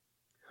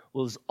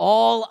Well, as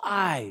all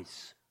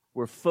eyes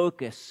were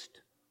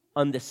focused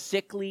on the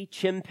sickly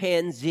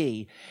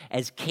chimpanzee,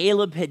 as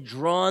Caleb had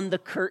drawn the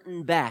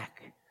curtain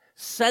back,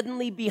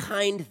 suddenly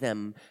behind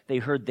them, they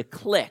heard the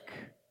click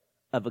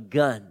of a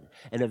gun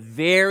and a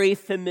very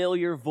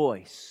familiar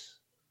voice.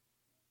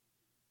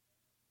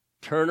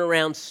 Turn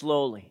around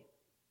slowly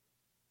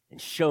and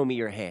show me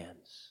your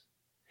hands.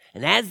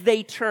 And as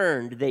they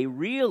turned, they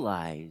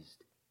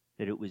realized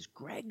that it was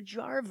Greg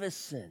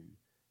Jarvisson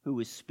who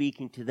was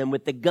speaking to them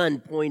with the gun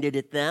pointed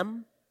at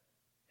them.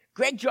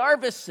 Greg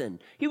Jarvisson,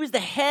 he was the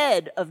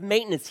head of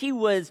maintenance. He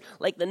was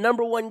like the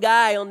number one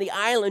guy on the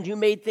island who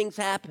made things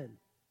happen.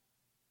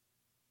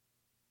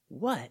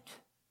 What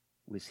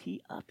was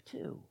he up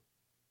to?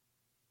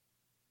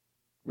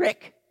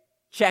 Rick,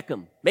 check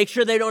him. Make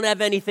sure they don't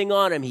have anything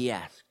on him, he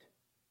asked.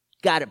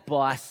 Got it,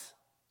 boss.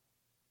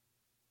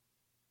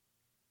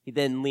 He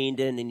then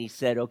leaned in and he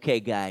said, okay,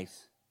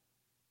 guys,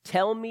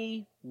 tell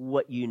me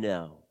what you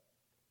know.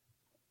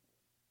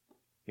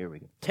 Here we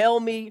go. Tell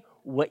me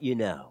what you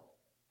know.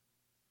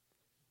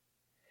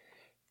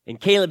 And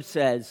Caleb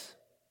says,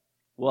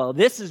 well,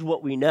 this is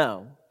what we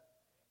know,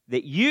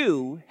 that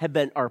you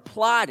are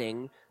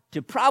plotting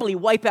to probably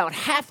wipe out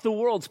half the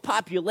world's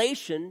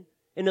population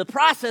in the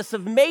process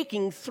of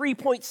making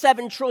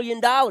 $3.7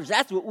 trillion.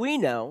 That's what we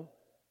know.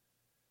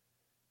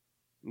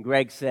 And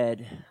Greg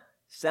said,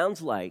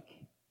 sounds like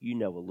you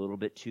know a little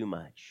bit too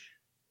much.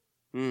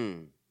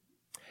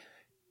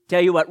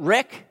 Tell you what,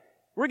 Rick,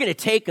 we're going to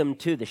take him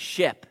to the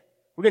ship.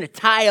 We're going to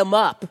tie him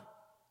up.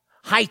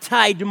 High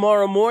tide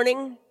tomorrow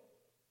morning.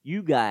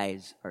 You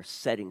guys are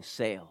setting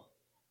sail.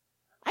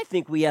 I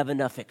think we have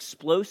enough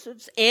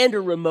explosives and a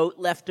remote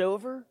left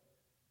over.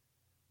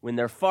 When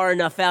they're far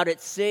enough out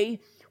at sea,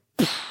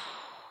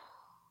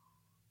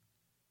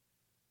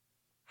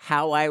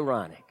 how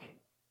ironic.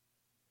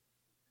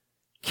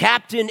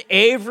 Captain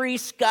Avery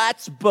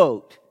Scott's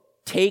boat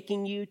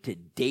taking you to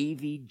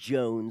Davy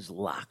Jones'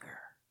 locker.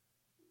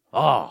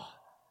 Oh,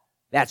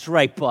 that's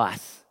right,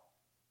 boss.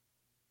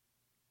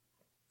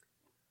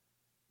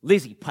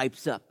 Lizzie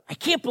pipes up. I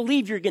can't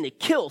believe you're going to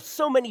kill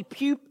so many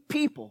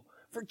people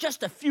for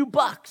just a few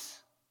bucks.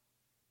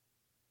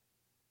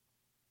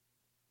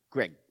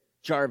 Greg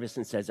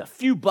Jarvisson says, a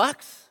few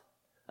bucks?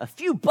 A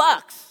few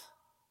bucks?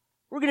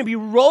 We're going to be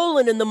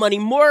rolling in the money,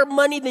 more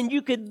money than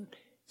you could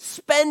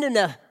spend in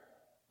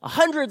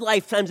 100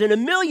 lifetimes, in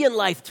 1,000,000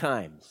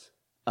 lifetimes.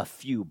 A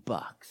few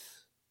bucks.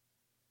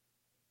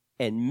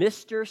 And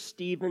Mr.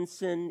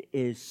 Stevenson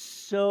is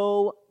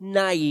so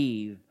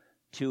naive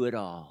to it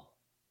all.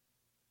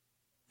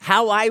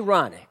 How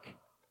ironic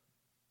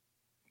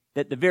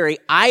that the very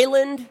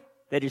island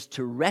that is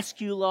to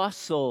rescue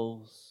lost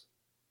souls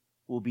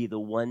will be the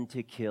one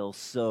to kill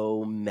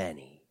so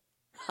many.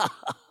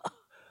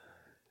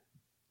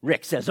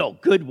 Rick says, oh,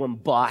 good one,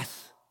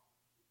 boss.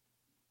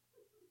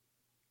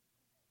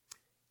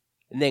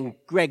 And then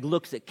Greg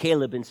looks at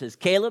Caleb and says,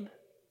 Caleb,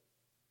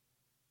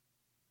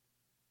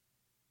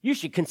 you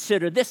should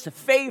consider this a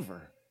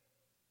favor.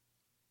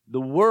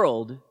 The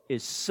world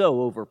is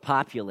so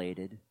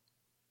overpopulated.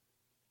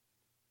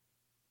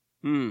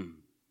 You'll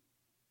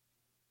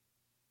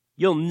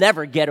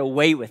never get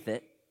away with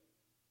it.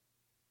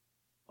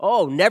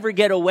 Oh, never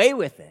get away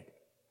with it.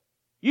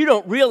 You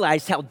don't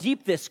realize how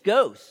deep this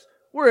goes.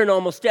 We're in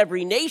almost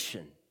every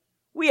nation.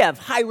 We have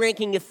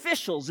high-ranking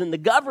officials in the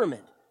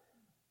government.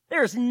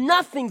 There's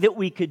nothing that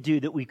we could do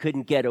that we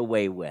couldn't get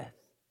away with.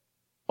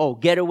 Oh,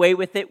 get away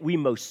with it? We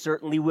most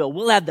certainly will.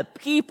 We'll have the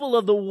people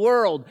of the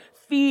world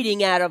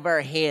feeding out of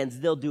our hands.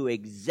 They'll do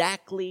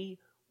exactly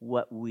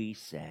what we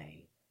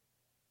say.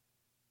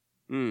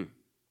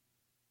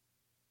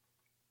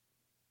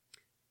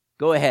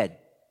 Go ahead,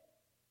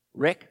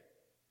 Rick,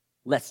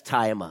 let's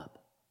tie him up.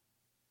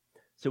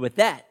 So with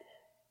that,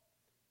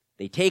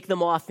 they take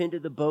them off into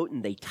the boat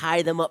and they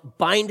tie them up,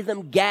 bind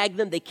them, gag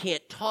them. They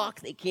can't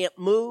talk, they can't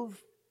move,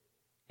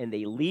 and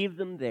they leave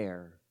them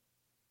there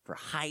for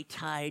high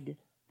tide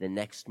the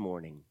next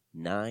morning,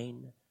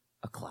 9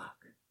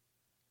 o'clock.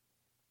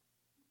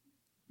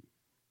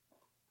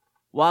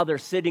 While they're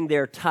sitting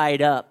there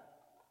tied up,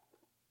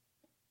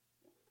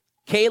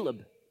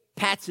 Caleb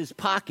pats his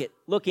pocket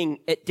looking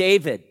at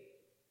David.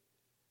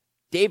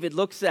 David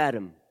looks at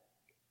him.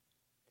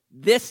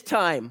 This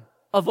time,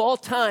 of all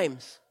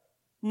times,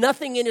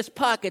 nothing in his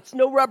pockets,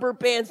 no rubber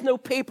bands, no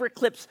paper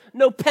clips,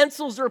 no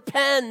pencils or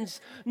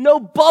pens, no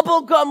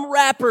bubble gum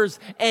wrappers,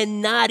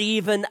 and not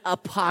even a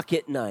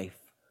pocket knife.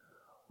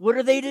 What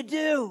are they to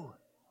do?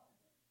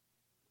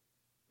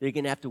 They're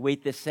going to have to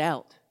wait this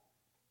out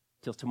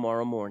till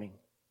tomorrow morning.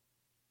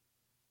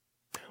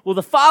 Well,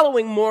 the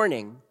following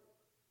morning,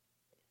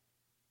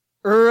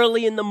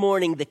 early in the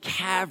morning, the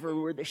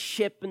cavern where the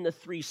ship and the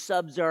 3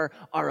 subs are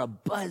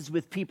abuzz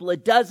with people, a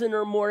dozen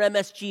or more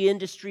MSG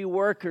industry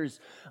workers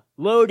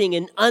loading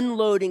and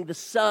unloading the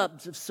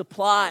subs of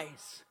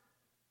supplies.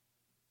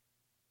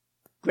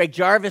 Greg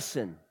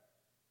Jarvisson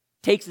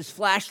takes his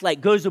flashlight,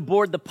 goes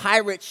aboard the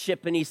pirate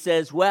ship, and he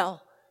says,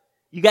 well,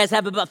 you guys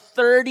have about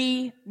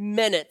 30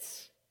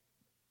 minutes,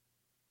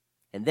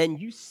 and then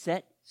you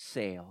set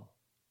sail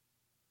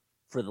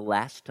for the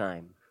last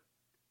time.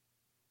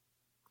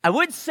 I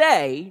would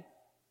say,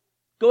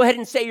 go ahead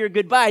and say your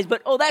goodbyes,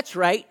 but oh, that's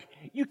right,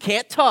 you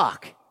can't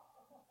talk.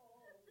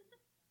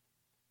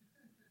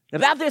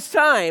 About this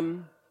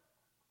time,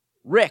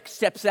 Rick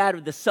steps out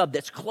of the sub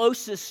that's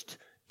closest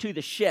to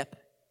the ship.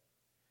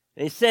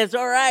 And he says,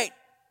 all right,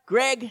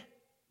 Greg,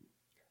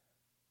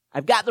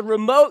 I've got the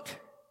remote,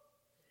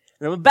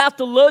 and I'm about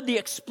to load the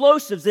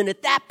explosives. And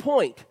at that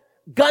point,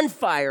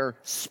 gunfire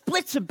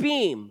splits a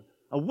beam,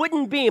 a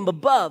wooden beam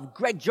above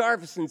Greg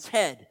Jarvison's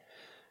head.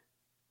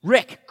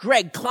 Rick,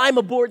 Greg climb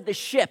aboard the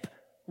ship,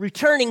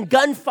 returning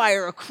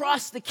gunfire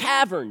across the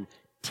cavern.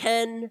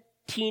 10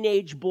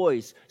 teenage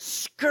boys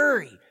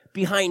scurry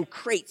behind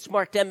crates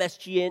marked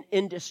MSG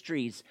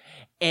Industries,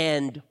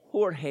 and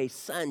Jorge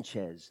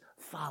Sanchez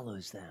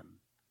follows them.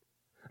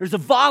 There's a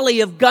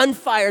volley of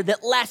gunfire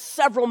that lasts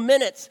several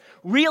minutes.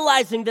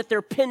 Realizing that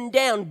they're pinned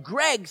down,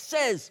 Greg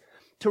says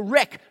to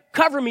Rick,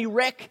 cover me,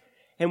 Rick.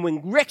 And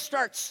when Rick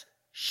starts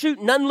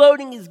shooting,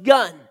 unloading his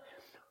gun,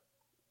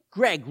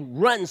 Greg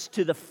runs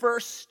to the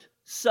first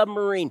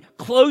submarine,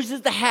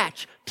 closes the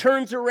hatch,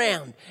 turns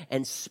around,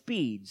 and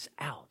speeds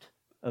out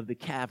of the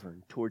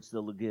cavern towards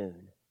the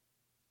lagoon.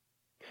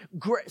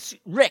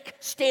 Rick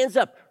stands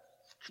up,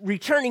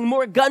 returning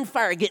more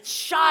gunfire, gets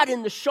shot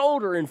in the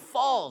shoulder and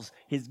falls.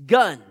 His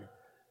gun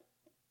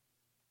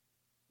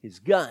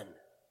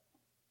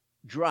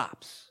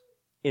drops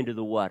into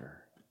the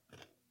water.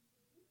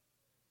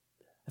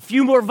 A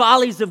few more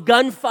volleys of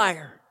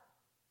gunfire,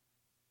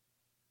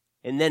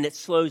 and then it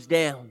slows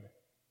down.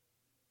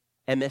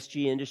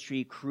 MSG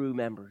Industry crew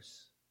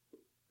members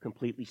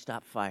completely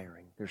stop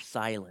firing. There's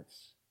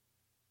silence.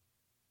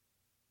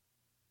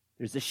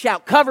 There's a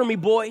shout, cover me,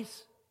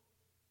 boys.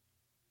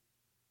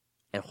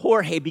 And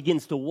Jorge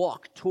begins to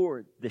walk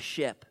toward the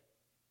ship,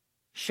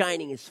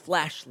 shining his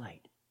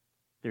flashlight.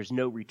 There's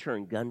no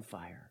return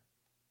gunfire.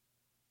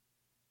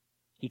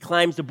 He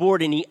climbs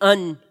aboard and he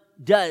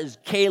undoes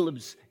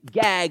Caleb's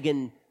gag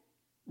and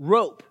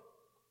rope.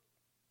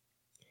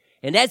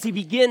 And as he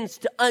begins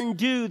to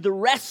undo the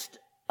rest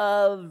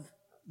of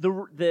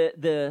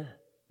the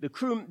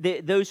crew,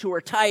 those who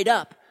are tied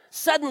up,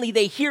 suddenly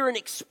they hear an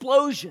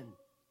explosion.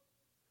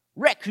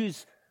 Rick,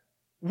 who's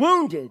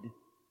wounded,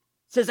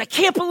 says, I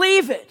can't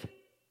believe it.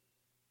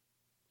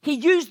 He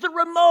used the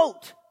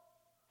remote.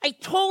 I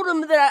told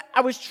him that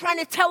I was trying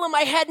to tell him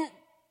I hadn't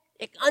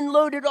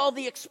unloaded all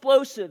the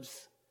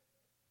explosives.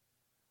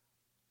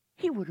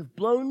 He would have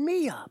blown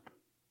me up.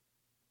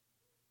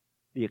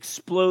 The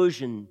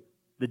explosion,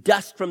 the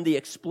dust from the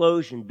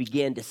explosion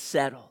began to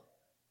settle.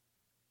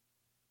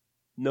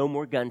 No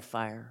more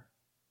gunfire.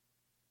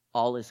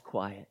 All is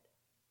quiet.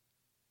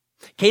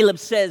 Caleb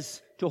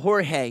says to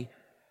Jorge,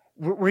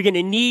 we're going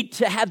to need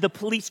to have the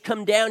police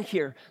come down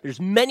here.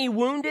 There's many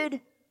wounded,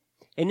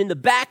 and in the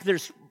back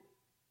there's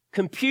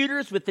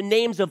computers with the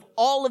names of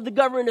all of the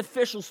government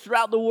officials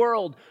throughout the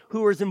world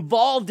who are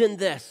involved in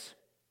this.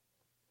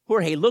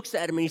 Jorge looks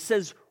at him and he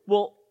says,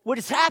 well, what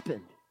has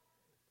happened?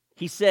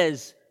 He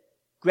says,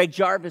 Greg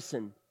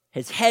Jarvison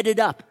has headed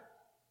up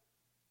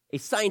a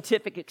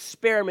scientific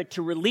experiment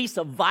to release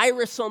a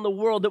virus on the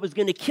world that was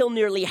going to kill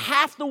nearly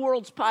half the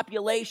world's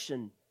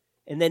population,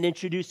 and then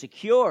introduce a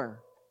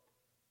cure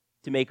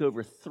to make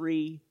over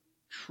 $3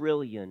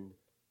 trillion.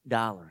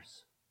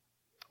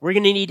 We're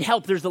going to need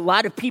help. There's a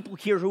lot of people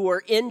here who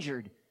are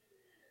injured.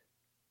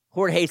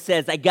 Jorge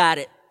says, I got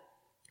it.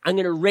 I'm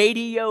going to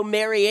radio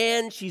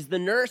Marianne. She's the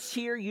nurse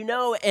here, you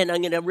know, and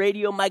I'm going to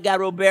radio my guy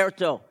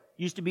Roberto.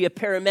 Used to be a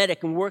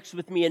paramedic and works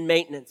with me in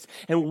maintenance.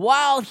 And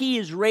while he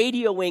is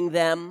radioing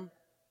them,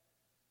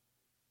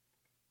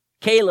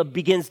 Caleb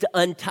begins to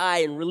untie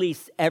and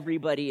release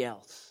everybody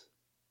else.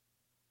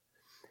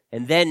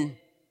 And then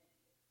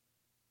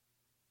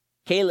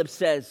Caleb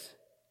says,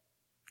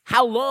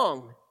 how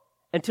long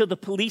until the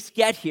police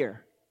get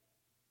here?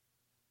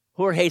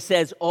 Jorge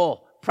says,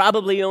 oh,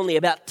 probably only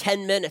about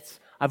 10 minutes.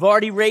 I've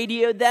already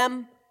radioed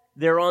them.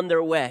 They're on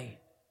their way.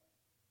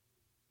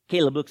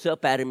 Caleb looks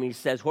up at him and he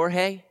says,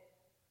 Jorge,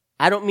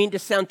 I don't mean to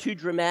sound too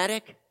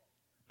dramatic,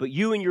 but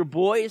you and your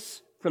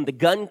boys from the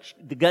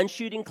gun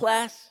shooting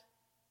class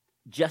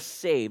just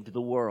saved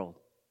the world.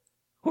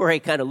 Jorge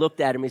kind of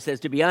looked at him. He says,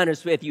 to be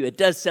honest with you, it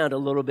does sound a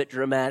little bit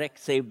dramatic,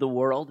 save the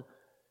world.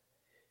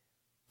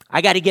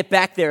 I got to get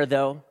back there,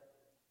 though,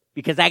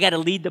 because I got to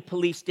lead the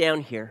police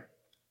down here.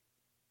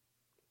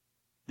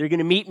 They're going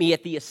to meet me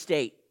at the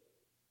estate.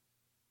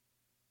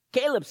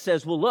 Caleb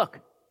says, well,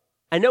 look,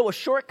 I know a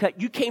shortcut.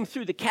 You came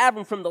through the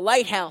cavern from the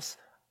lighthouse.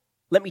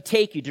 Let me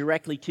take you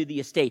directly to the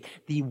estate.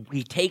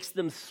 He takes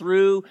them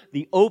through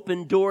the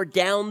open door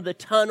down the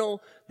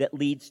tunnel that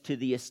leads to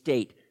the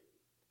estate.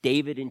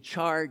 David in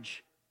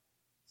charge,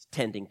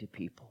 tending to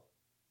people.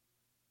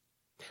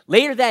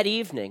 Later that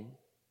evening,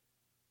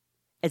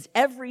 as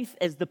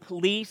the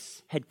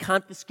police had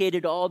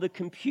confiscated all the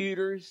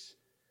computers,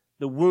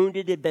 the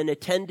wounded had been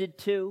attended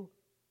to,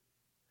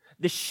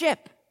 the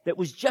ship that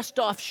was just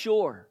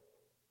offshore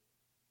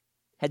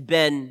had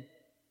been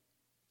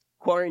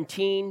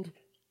quarantined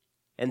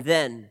and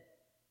then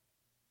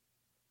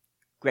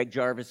Greg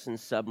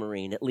Jarvison's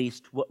submarine, at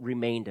least what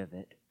remained of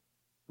it,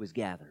 was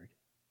gathered.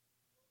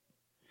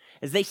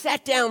 As they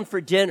sat down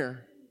for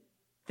dinner,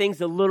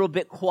 things a little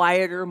bit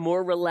quieter,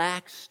 more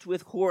relaxed,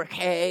 with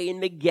Jorge and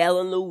Miguel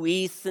and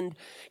Luis and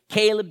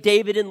Caleb,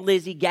 David, and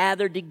Lizzie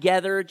gathered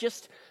together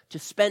just to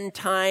spend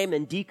time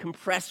and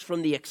decompress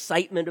from the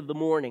excitement of the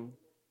morning.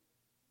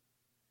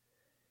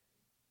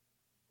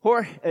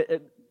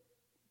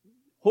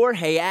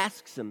 Jorge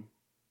asks him,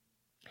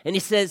 and he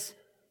says,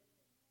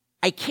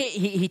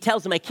 he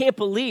tells him, I can't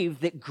believe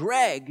that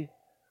Greg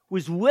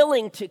was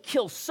willing to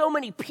kill so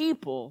many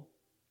people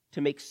to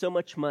make so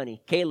much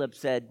money. Caleb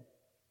said,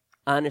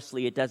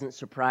 honestly, it doesn't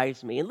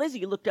surprise me. And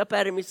Lizzie looked up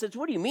at him and says,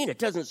 what do you mean it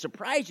doesn't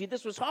surprise you?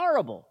 This was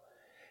horrible.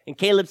 And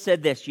Caleb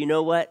said this, you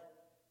know what?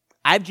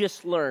 I've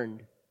just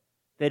learned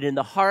that in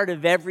the heart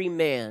of every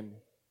man,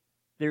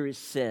 there is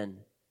sin.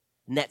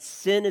 And that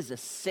sin is a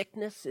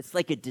sickness. It's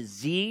like a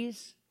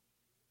disease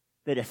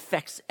that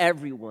affects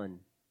everyone.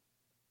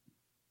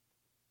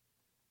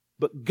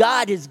 But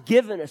God has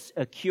given us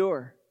a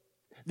cure.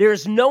 There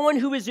is no one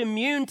who is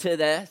immune to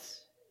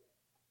this.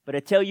 But I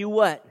tell you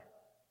what,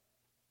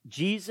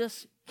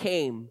 Jesus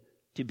came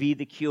to be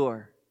the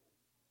cure.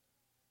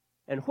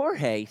 And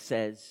Jorge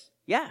says,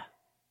 yeah,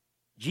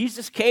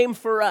 Jesus came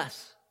for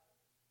us.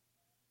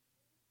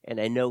 And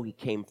I know he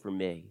came for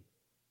me.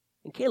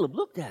 And Caleb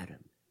looked at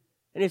him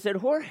and he said,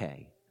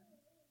 Jorge,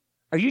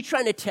 are you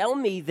trying to tell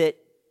me that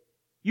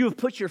you have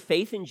put your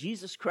faith in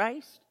Jesus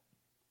Christ?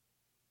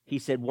 He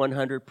said,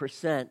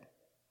 100%,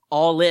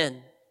 all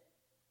in.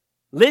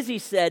 Lizzie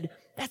said,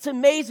 that's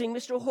amazing,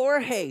 Mr.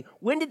 Jorge.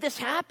 When did this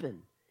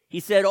happen? He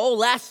said,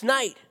 last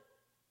night.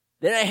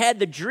 Then I had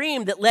the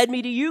dream that led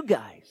me to you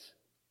guys.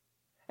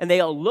 And they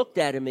all looked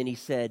at him and he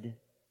said,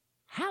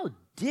 how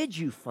did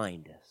you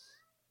find us?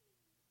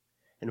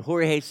 And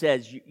Jorge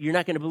says, you're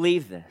not going to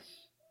believe this.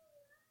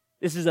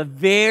 This is a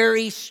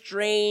very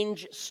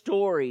strange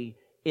story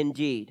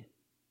indeed.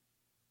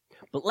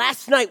 But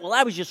last night, while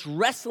I was just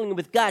wrestling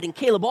with God, and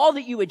Caleb, all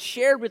that you had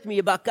shared with me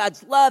about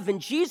God's love and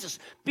Jesus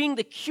being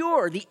the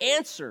cure, the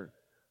answer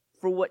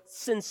for what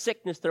sin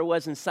sickness there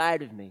was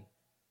inside of me,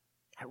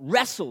 I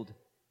wrestled.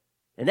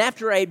 And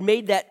after I had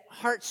made that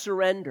heart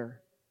surrender,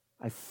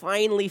 I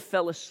finally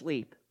fell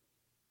asleep.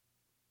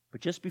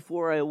 But just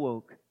before I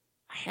awoke,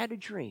 I had a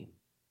dream.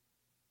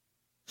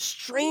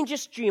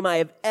 Strangest dream I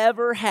have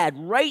ever had.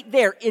 Right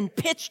there in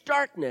pitch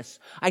darkness,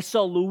 I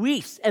saw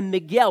Luis and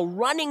Miguel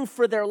running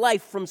for their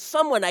life from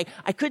someone. I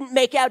couldn't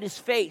make out his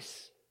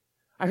face.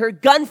 I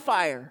heard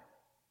gunfire.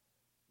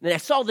 Then I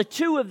saw the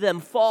two of them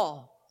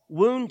fall,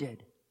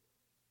 wounded.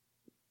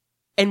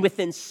 And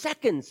within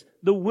seconds,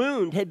 the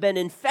wound had been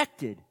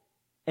infected.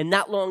 And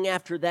not long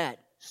after that,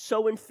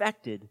 so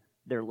infected,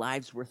 their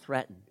lives were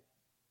threatened.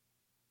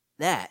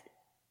 That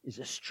is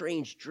a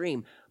strange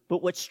dream.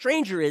 But what's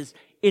stranger is,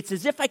 it's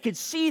as if I could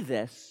see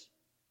this,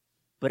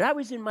 but I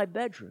was in my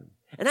bedroom.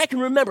 And I can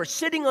remember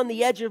sitting on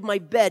the edge of my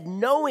bed,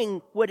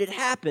 knowing what had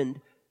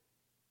happened.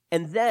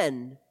 And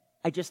then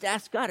I just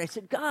asked God, I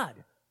said, God,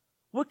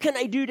 what can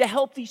I do to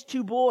help these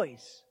two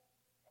boys?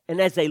 And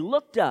as I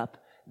looked up,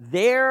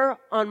 there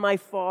on my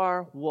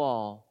far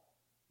wall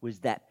was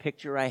that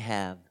picture I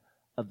have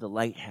of the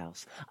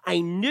lighthouse.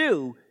 I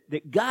knew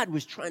that God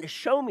was trying to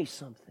show me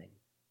something.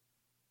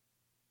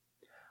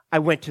 I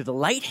went to the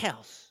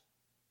lighthouse.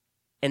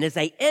 And as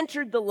I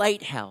entered the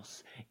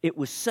lighthouse, it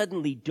was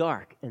suddenly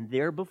dark. And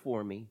there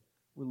before me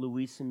were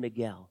Luis and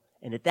Miguel.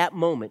 And at that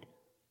moment,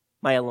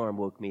 my alarm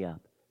woke me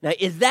up. Now,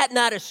 is that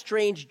not a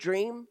strange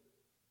dream?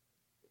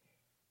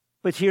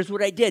 But here's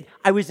what I did.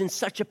 I was in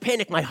such a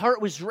panic. My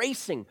heart was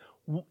racing.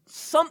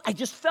 I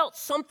just felt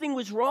something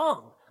was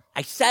wrong.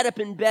 I sat up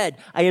in bed.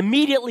 I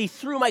immediately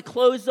threw my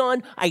clothes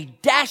on. I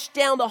dashed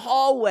down the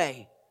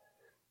hallway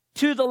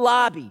to the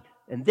lobby.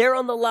 And there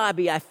on the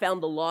lobby, I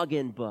found the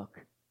login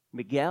book.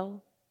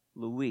 Miguel,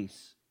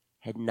 Luis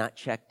had not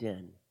checked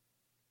in.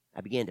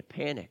 I began to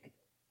panic.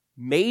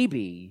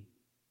 Maybe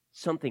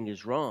something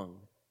is wrong.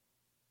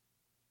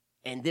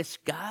 And this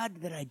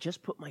God that I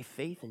just put my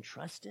faith and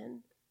trust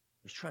in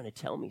was trying to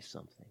tell me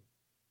something.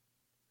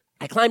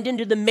 I climbed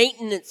into the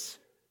maintenance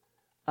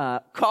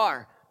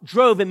car,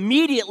 drove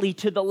immediately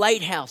to the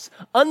lighthouse,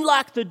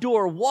 unlocked the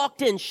door,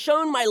 walked in,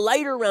 shone my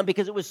light around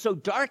because it was so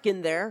dark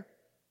in there.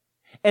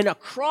 And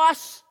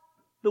across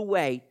the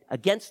way,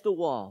 against the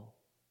wall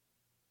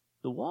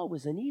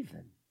was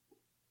uneven.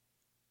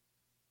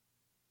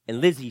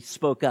 And Lizzie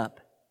spoke up.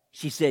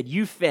 She said,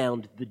 you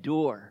found the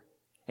door.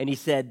 And he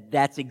said,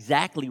 that's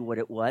exactly what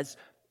it was.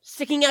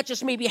 Sticking out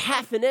just maybe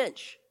half an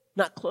inch,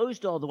 not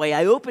closed all the way.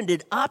 I opened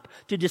it up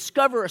to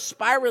discover a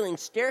spiraling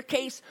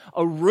staircase,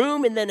 a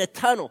room, and then a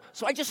tunnel.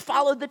 So I just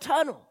followed the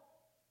tunnel.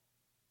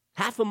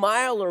 Half a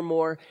mile or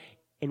more.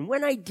 And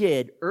when I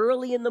did,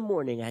 early in the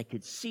morning, I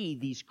could see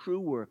these crew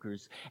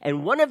workers.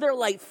 And one of their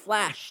lights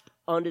flashed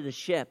onto the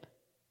ship.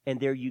 And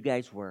there you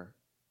guys were.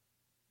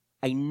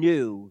 I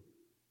knew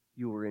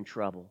you were in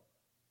trouble.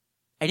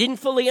 I didn't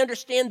fully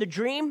understand the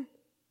dream,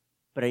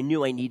 but I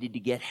knew I needed to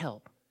get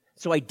help.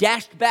 So I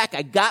dashed back.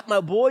 I got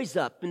my boys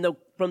up, and the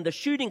from the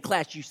shooting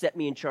class you set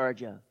me in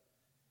charge of.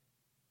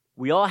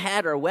 We all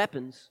had our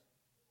weapons.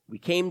 We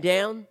came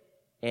down,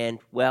 and,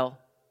 well,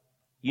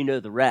 you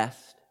know the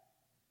rest.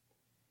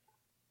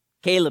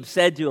 Caleb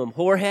said to him,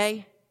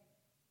 Jorge,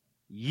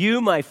 you,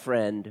 my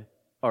friend,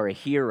 are a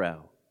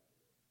hero.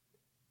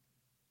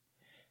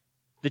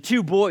 The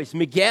two boys,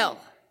 Miguel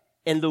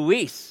and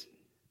Luis,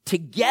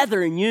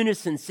 together in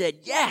unison said,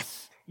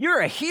 yes,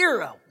 you're a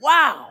hero.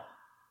 Wow.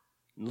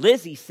 And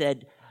Lizzie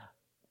said,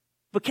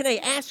 but can I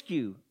ask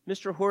you,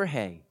 Mr.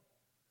 Jorge,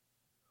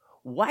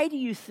 why do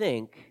you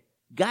think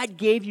God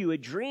gave you a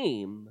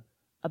dream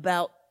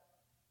about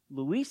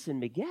Luis and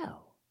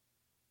Miguel?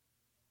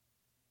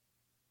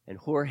 And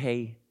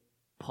Jorge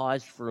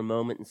paused for a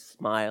moment and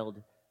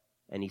smiled,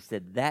 and he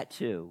said, that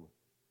too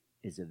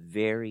is a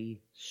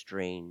very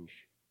strange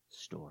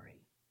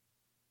story.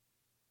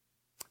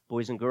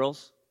 Boys and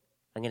girls,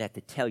 I'm going to have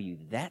to tell you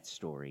that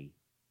story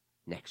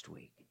next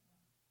week.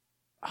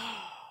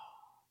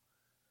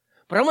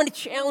 But I want to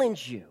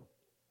challenge you.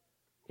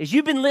 As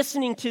you've been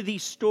listening to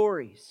these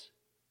stories,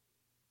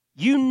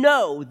 you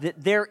know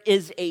that there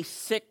is a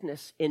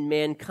sickness in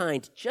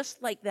mankind,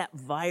 just like that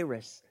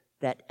virus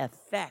that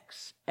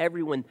affects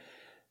everyone.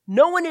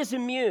 No one is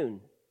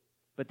immune,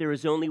 but there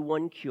is only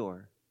one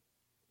cure.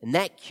 And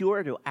that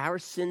cure to our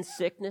sin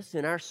sickness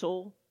in our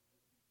soul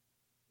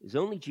is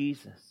only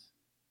Jesus.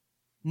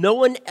 No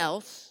one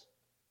else.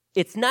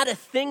 It's not a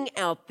thing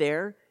out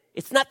there.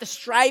 It's not the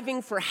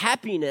striving for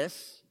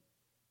happiness.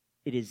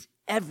 It is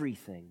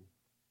everything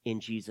in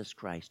Jesus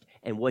Christ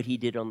and what he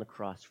did on the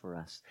cross for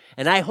us.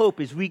 And I hope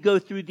as we go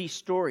through these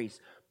stories,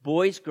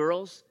 boys,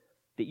 girls,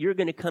 that you're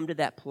going to come to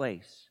that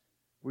place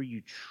where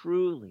you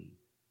truly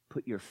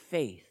put your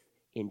faith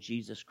in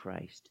Jesus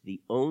Christ,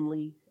 the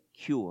only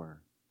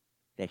cure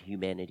that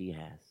humanity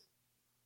has.